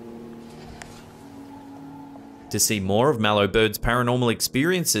 To see more of Mallow Bird's paranormal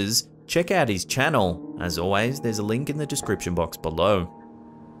experiences, check out his channel. As always, there's a link in the description box below.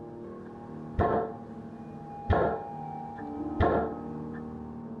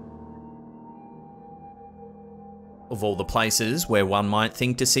 Of all the places where one might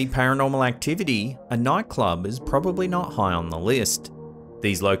think to see paranormal activity, a nightclub is probably not high on the list.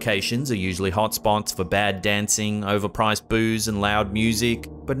 These locations are usually hotspots for bad dancing, overpriced booze and loud music,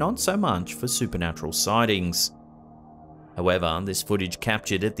 but not so much for supernatural sightings. However, this footage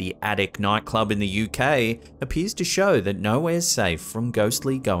captured at the Attic nightclub in the UK appears to show that nowhere's safe from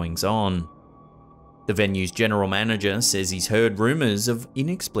ghostly goings-on. The venue's general manager says he's heard rumours of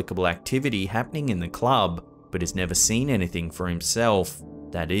inexplicable activity happening in the club, but has never seen anything for himself.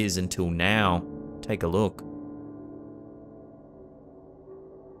 That is, until now. Take a look.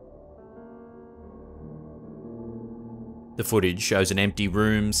 The footage shows an empty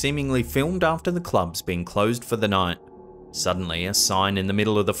room, seemingly filmed after the club's been closed for the night. Suddenly, a sign in the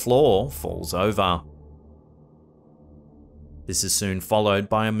middle of the floor falls over. This is soon followed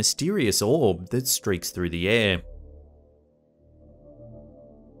by a mysterious orb that streaks through the air.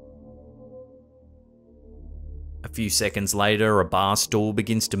 A few seconds later, a bar stool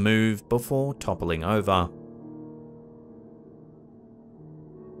begins to move before toppling over.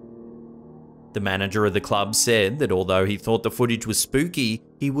 The manager of the club said that although he thought the footage was spooky,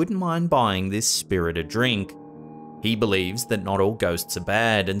 he wouldn't mind buying this spirit a drink. He believes that not all ghosts are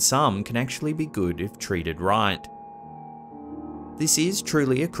bad, and some can actually be good if treated right. This is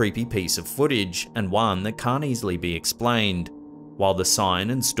truly a creepy piece of footage, and one that can't easily be explained. While the sign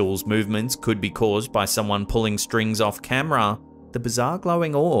and stool's movements could be caused by someone pulling strings off camera, the bizarre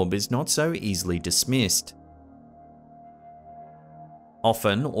glowing orb is not so easily dismissed.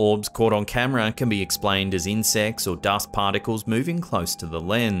 Often, orbs caught on camera can be explained as insects or dust particles moving close to the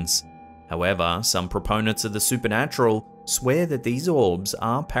lens. However, some proponents of the supernatural swear that these orbs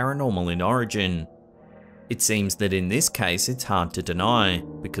are paranormal in origin. It seems that in this case it's hard to deny,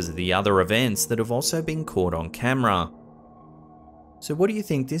 because of the other events that have also been caught on camera. So what do you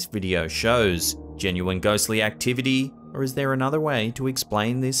think this video shows? Genuine ghostly activity, or is there another way to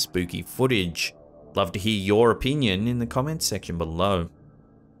explain this spooky footage? Love to hear your opinion in the comments section below.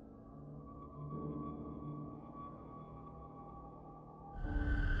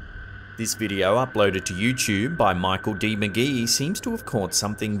 This video, uploaded to YouTube by Michael D. McGee, seems to have caught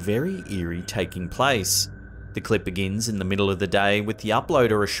something very eerie taking place. The clip begins in the middle of the day with the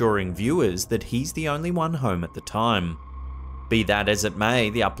uploader assuring viewers that he's the only one home at the time. Be that as it may,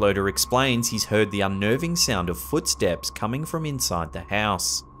 the uploader explains he's heard the unnerving sound of footsteps coming from inside the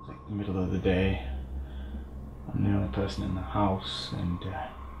house. It's like the middle of the day. I'm the only person in the house, and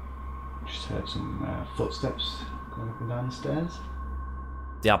just heard some footsteps going up and down the stairs.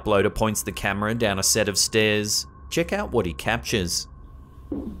 The uploader points the camera down a set of stairs. Check out what he captures.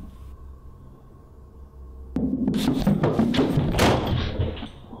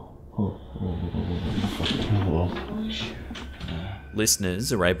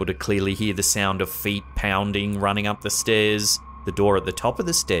 Listeners are able to clearly hear the sound of feet pounding running up the stairs. The door at the top of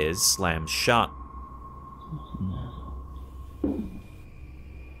the stairs slams shut.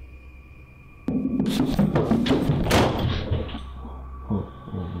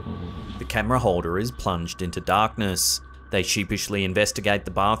 The camera holder is plunged into darkness. They sheepishly investigate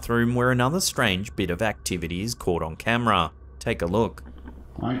the bathroom, where another strange bit of activity is caught on camera. Take a look.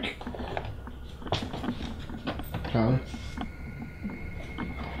 Mike. Charlie.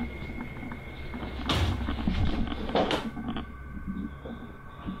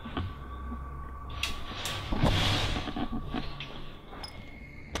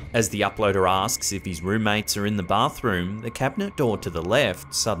 As the uploader asks if his roommates are in the bathroom, the cabinet door to the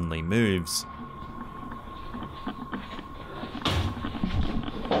left suddenly moves.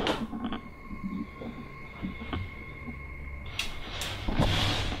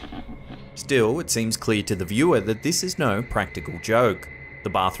 Still, it seems clear to the viewer that this is no practical joke. The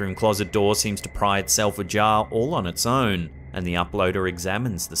bathroom closet door seems to pry itself ajar all on its own, and the uploader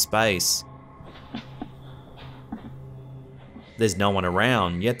examines the space. There's no one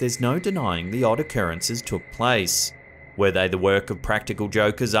around, yet there's no denying the odd occurrences took place. Were they the work of practical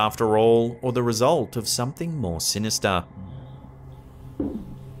jokers after all, or the result of something more sinister?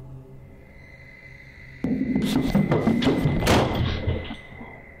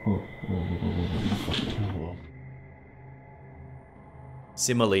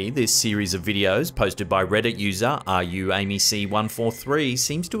 Similarly, this series of videos posted by Reddit user RUAmyC143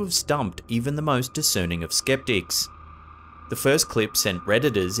 seems to have stumped even the most discerning of skeptics. The first clip sent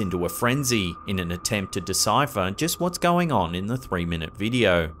Redditors into a frenzy in an attempt to decipher just what's going on in the 3-minute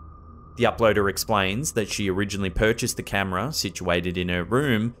video. The uploader explains that she originally purchased the camera situated in her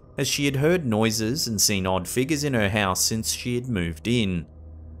room as she had heard noises and seen odd figures in her house since she had moved in.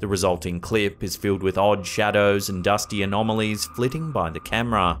 The resulting clip is filled with odd shadows and dusty anomalies flitting by the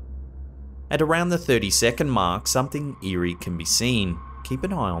camera. At around the 30-second mark, something eerie can be seen. Keep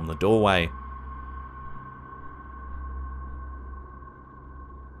an eye on the doorway.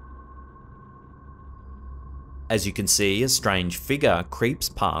 As you can see, a strange figure creeps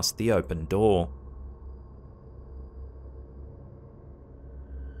past the open door.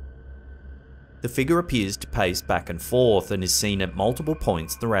 The figure appears to pace back and forth and is seen at multiple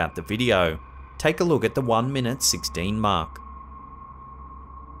points throughout the video. Take a look at the 1:16 mark.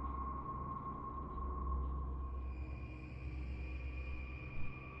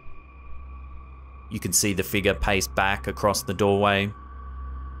 You can see the figure pace back across the doorway.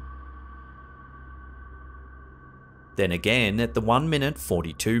 Then again at the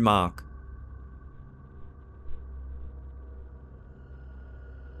 1:42 mark.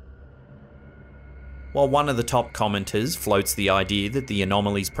 While one of the top commenters floats the idea that the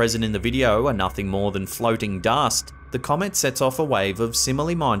anomalies present in the video are nothing more than floating dust, the comment sets off a wave of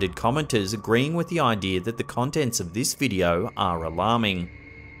similarly minded commenters agreeing with the idea that the contents of this video are alarming.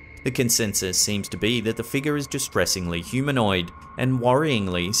 The consensus seems to be that the figure is distressingly humanoid, and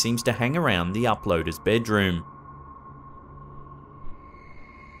worryingly seems to hang around the uploader's bedroom.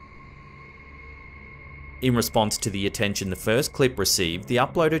 In response to the attention the first clip received, the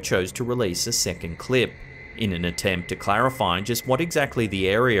uploader chose to release a second clip, in an attempt to clarify just what exactly the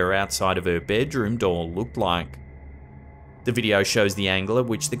area outside of her bedroom door looked like. The video shows the angle at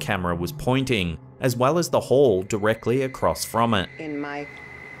which the camera was pointing, as well as the hall directly across from it. In my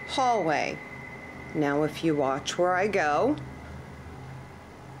hallway. Now if you watch where I go.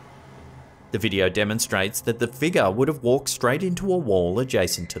 The video demonstrates that the figure would have walked straight into a wall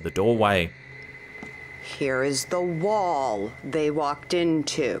adjacent to the doorway. Here is the wall they walked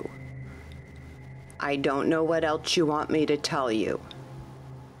into. I don't know what else you want me to tell you.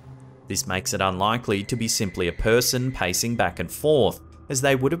 This makes it unlikely to be simply a person pacing back and forth, as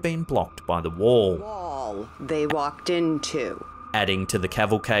they would have been blocked by the wall. Wall they walked into. Adding to the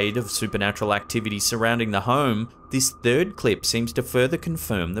cavalcade of supernatural activity surrounding the home, this third clip seems to further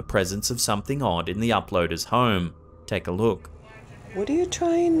confirm the presence of something odd in the uploader's home. Take a look. What are you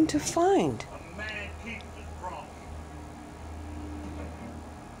trying to find?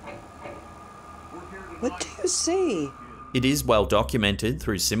 What do you see? It is well documented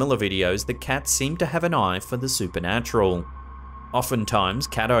through similar videos that cats seem to have an eye for the supernatural. Oftentimes,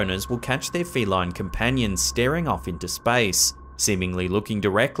 cat owners will catch their feline companions staring off into space, seemingly looking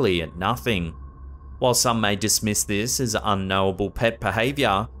directly at nothing. While some may dismiss this as unknowable pet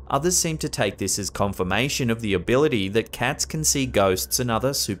behaviour, others seem to take this as confirmation of the ability that cats can see ghosts and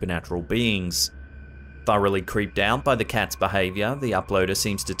other supernatural beings. Thoroughly creeped out by the cat's behaviour, the uploader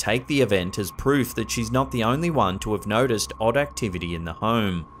seems to take the event as proof that she's not the only one to have noticed odd activity in the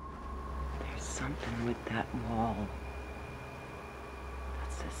home. There's something with that wall.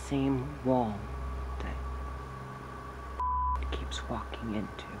 That's the same wall that it keeps walking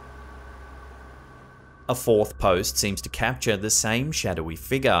into. A fourth post seems to capture the same shadowy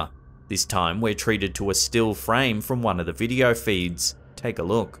figure. This time we're treated to a still frame from one of the video feeds. Take a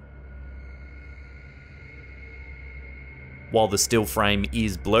look. While the still frame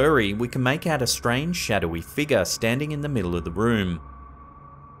is blurry, we can make out a strange shadowy figure standing in the middle of the room.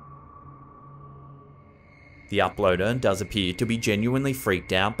 The uploader does appear to be genuinely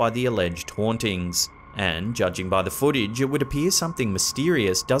freaked out by the alleged hauntings, and judging by the footage, it would appear something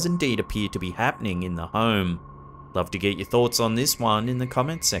mysterious does indeed appear to be happening in the home. Love to get your thoughts on this one in the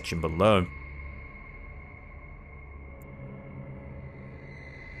comments section below.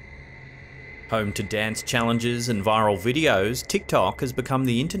 Home to dance challenges and viral videos, TikTok has become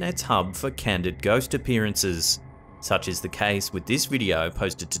the internet's hub for candid ghost appearances. Such is the case with this video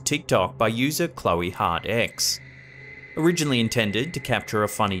posted to TikTok by user Chloe HeartX. Originally intended to capture a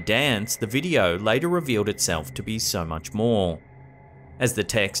funny dance, the video later revealed itself to be so much more. As the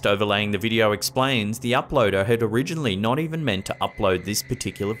text overlaying the video explains, the uploader had originally not even meant to upload this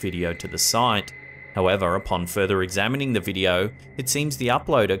particular video to the site. However, upon further examining the video, it seems the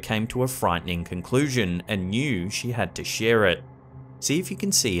uploader came to a frightening conclusion and knew she had to share it. See if you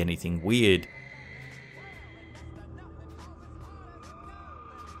can see anything weird.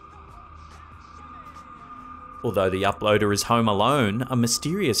 Although the uploader is home alone, a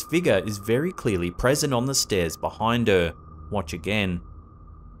mysterious figure is very clearly present on the stairs behind her. Watch again.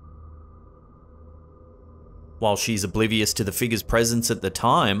 While she's oblivious to the figure's presence at the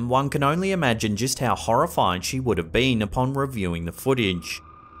time, one can only imagine just how horrified she would have been upon reviewing the footage.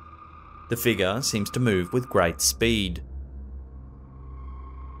 The figure seems to move with great speed.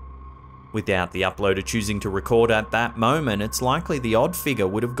 Without the uploader choosing to record at that moment, it's likely the odd figure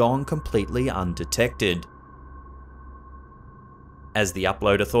would have gone completely undetected. As the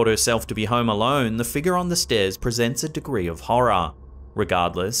uploader thought herself to be home alone, the figure on the stairs presents a degree of horror.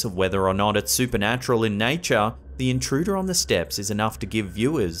 Regardless of whether or not it's supernatural in nature, the intruder on the steps is enough to give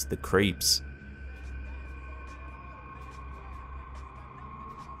viewers the creeps.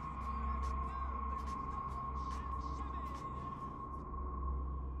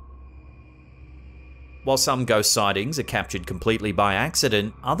 While some ghost sightings are captured completely by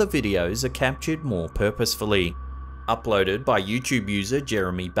accident, other videos are captured more purposefully. Uploaded by YouTube user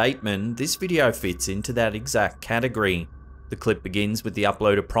Jeremy Bateman, this video fits into that exact category. The clip begins with the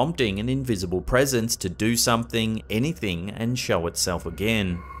uploader prompting an invisible presence to do something, anything, and show itself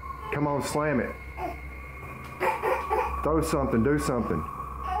again. Come on, slam it. Throw something, do something.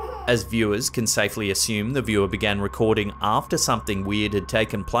 As viewers can safely assume the viewer began recording after something weird had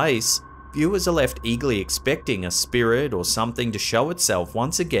taken place, viewers are left eagerly expecting a spirit or something to show itself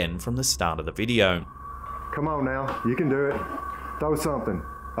once again from the start of the video. Come on now, you can do it. Throw something.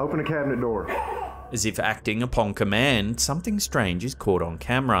 Open a cabinet door. As if acting upon command, something strange is caught on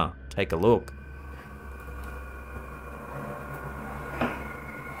camera. Take a look.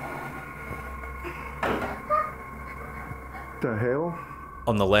 The hell?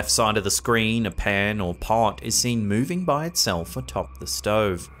 On the left side of the screen, a pan or pot is seen moving by itself atop the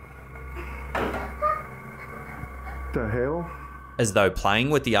stove. The hell? As though playing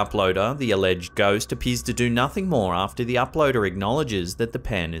with the uploader, the alleged ghost appears to do nothing more after the uploader acknowledges that the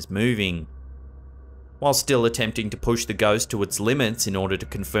pan is moving. While still attempting to push the ghost to its limits in order to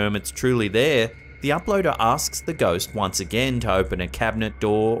confirm it's truly there, the uploader asks the ghost once again to open a cabinet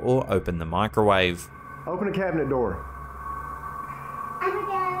door or open the microwave. Open a cabinet door.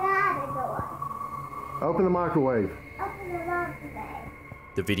 Open the microwave.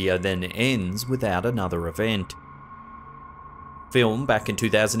 The video then ends without another event. Filmed back in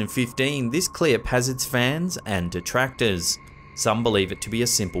 2015, this clip has its fans and detractors. Some believe it to be a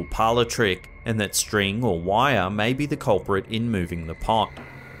simple parlor trick, and that string or wire may be the culprit in moving the pot.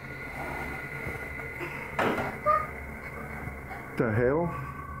 The hell?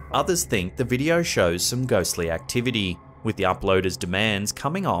 Others think the video shows some ghostly activity, with the uploader's demands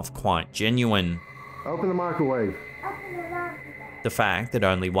coming off quite genuine. Open the microwave. The fact that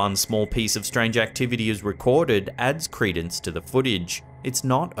only one small piece of strange activity is recorded adds credence to the footage. It's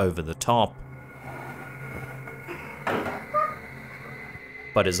not over the top.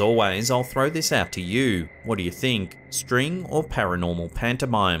 But as always, I'll throw this out to you. What do you think? String or paranormal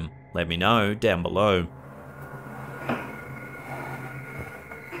pantomime? Let me know down below.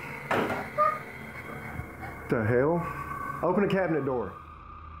 The hell? Open a cabinet door.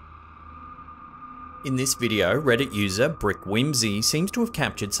 In this video, Reddit user Brick Whimsy seems to have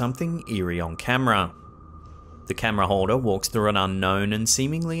captured something eerie on camera. The camera holder walks through an unknown and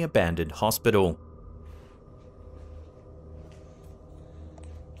seemingly abandoned hospital.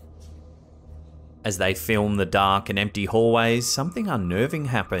 As they film the dark and empty hallways, something unnerving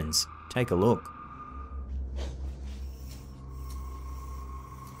happens. Take a look.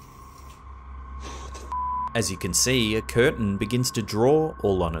 As you can see, a curtain begins to draw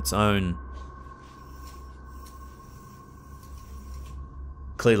all on its own.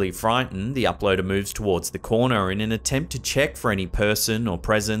 Clearly frightened, the uploader moves towards the corner in an attempt to check for any person or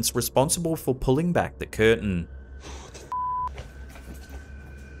presence responsible for pulling back the curtain.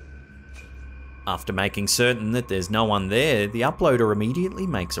 After making certain that there's no one there, the uploader immediately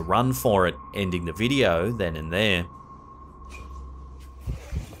makes a run for it, ending the video then and there.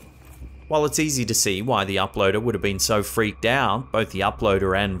 While it's easy to see why the uploader would have been so freaked out, both the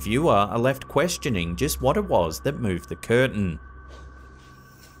uploader and viewer are left questioning just what it was that moved the curtain.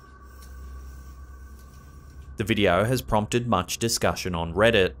 The video has prompted much discussion on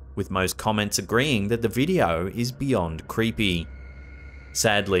Reddit, with most comments agreeing that the video is beyond creepy.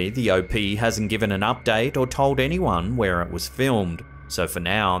 Sadly, the OP hasn't given an update or told anyone where it was filmed, so for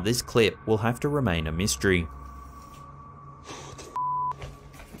now, this clip will have to remain a mystery.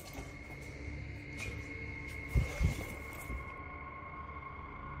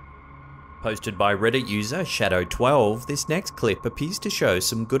 Posted by Reddit user Shadow12, this next clip appears to show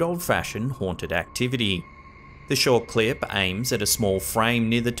some good old-fashioned haunted activity. The short clip aims at a small frame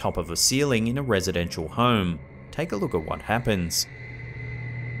near the top of a ceiling in a residential home. Take a look at what happens.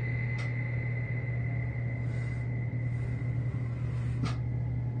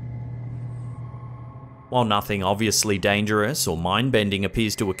 While nothing obviously dangerous or mind-bending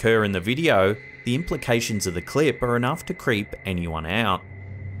appears to occur in the video, the implications of the clip are enough to creep anyone out.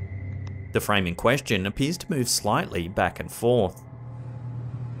 The frame in question appears to move slightly back and forth.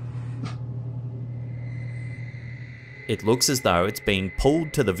 It looks as though it's being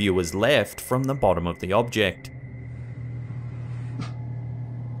pulled to the viewer's left from the bottom of the object.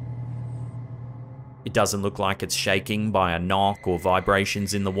 It doesn't look like it's shaking by a knock or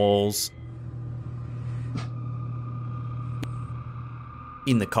vibrations in the walls.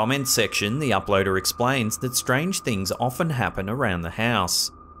 In the comments section, the uploader explains that strange things often happen around the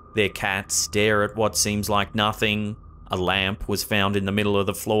house. Their cats stare at what seems like nothing, a lamp was found in the middle of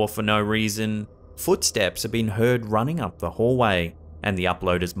the floor for no reason, footsteps have been heard running up the hallway, and the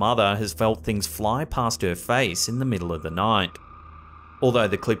uploader's mother has felt things fly past her face in the middle of the night. Although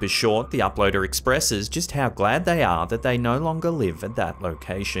the clip is short, the uploader expresses just how glad they are that they no longer live at that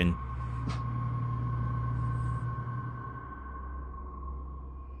location.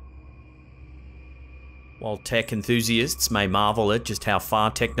 While tech enthusiasts may marvel at just how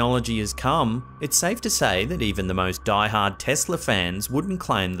far technology has come, it's safe to say that even the most die-hard Tesla fans wouldn't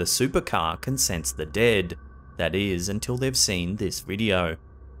claim the supercar can sense the dead. That is, until they've seen this video.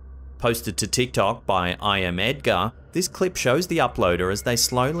 Posted to TikTok by I Am Edgar, this clip shows the uploader as they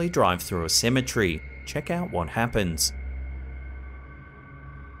slowly drive through a cemetery. Check out what happens.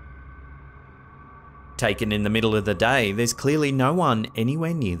 Taken in the middle of the day, there's clearly no one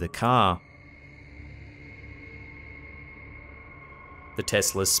anywhere near the car. The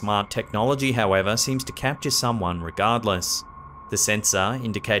Tesla's smart technology, however, seems to capture someone regardless. The sensor,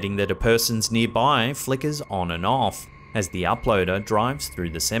 indicating that a person's nearby, flickers on and off as the uploader drives through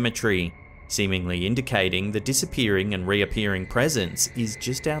the cemetery, seemingly indicating the disappearing and reappearing presence is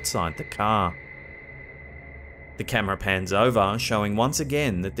just outside the car. The camera pans over, showing once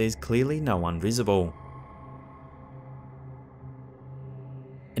again that there's clearly no one visible.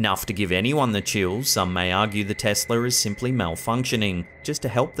 Enough to give anyone the chills, some may argue the Tesla is simply malfunctioning, just to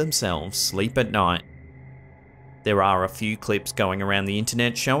help themselves sleep at night. There are a few clips going around the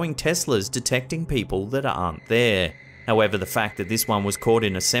internet showing Teslas detecting people that aren't there. However, the fact that this one was caught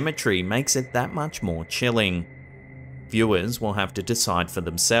in a cemetery makes it that much more chilling. Viewers will have to decide for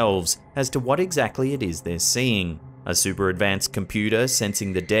themselves as to what exactly it is they're seeing. A super advanced computer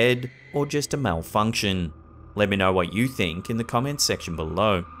sensing the dead, or just a malfunction? Let me know what you think in the comments section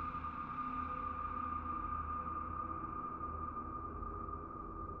below.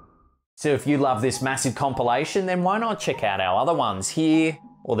 So if you love this massive compilation, then why not check out our other ones here?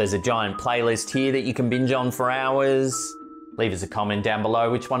 Or there's a giant playlist here that you can binge on for hours. Leave us a comment down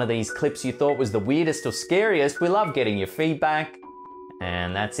below which one of these clips you thought was the weirdest or scariest. We love getting your feedback.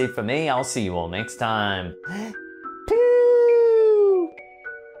 And that's it for me. I'll see you all next time.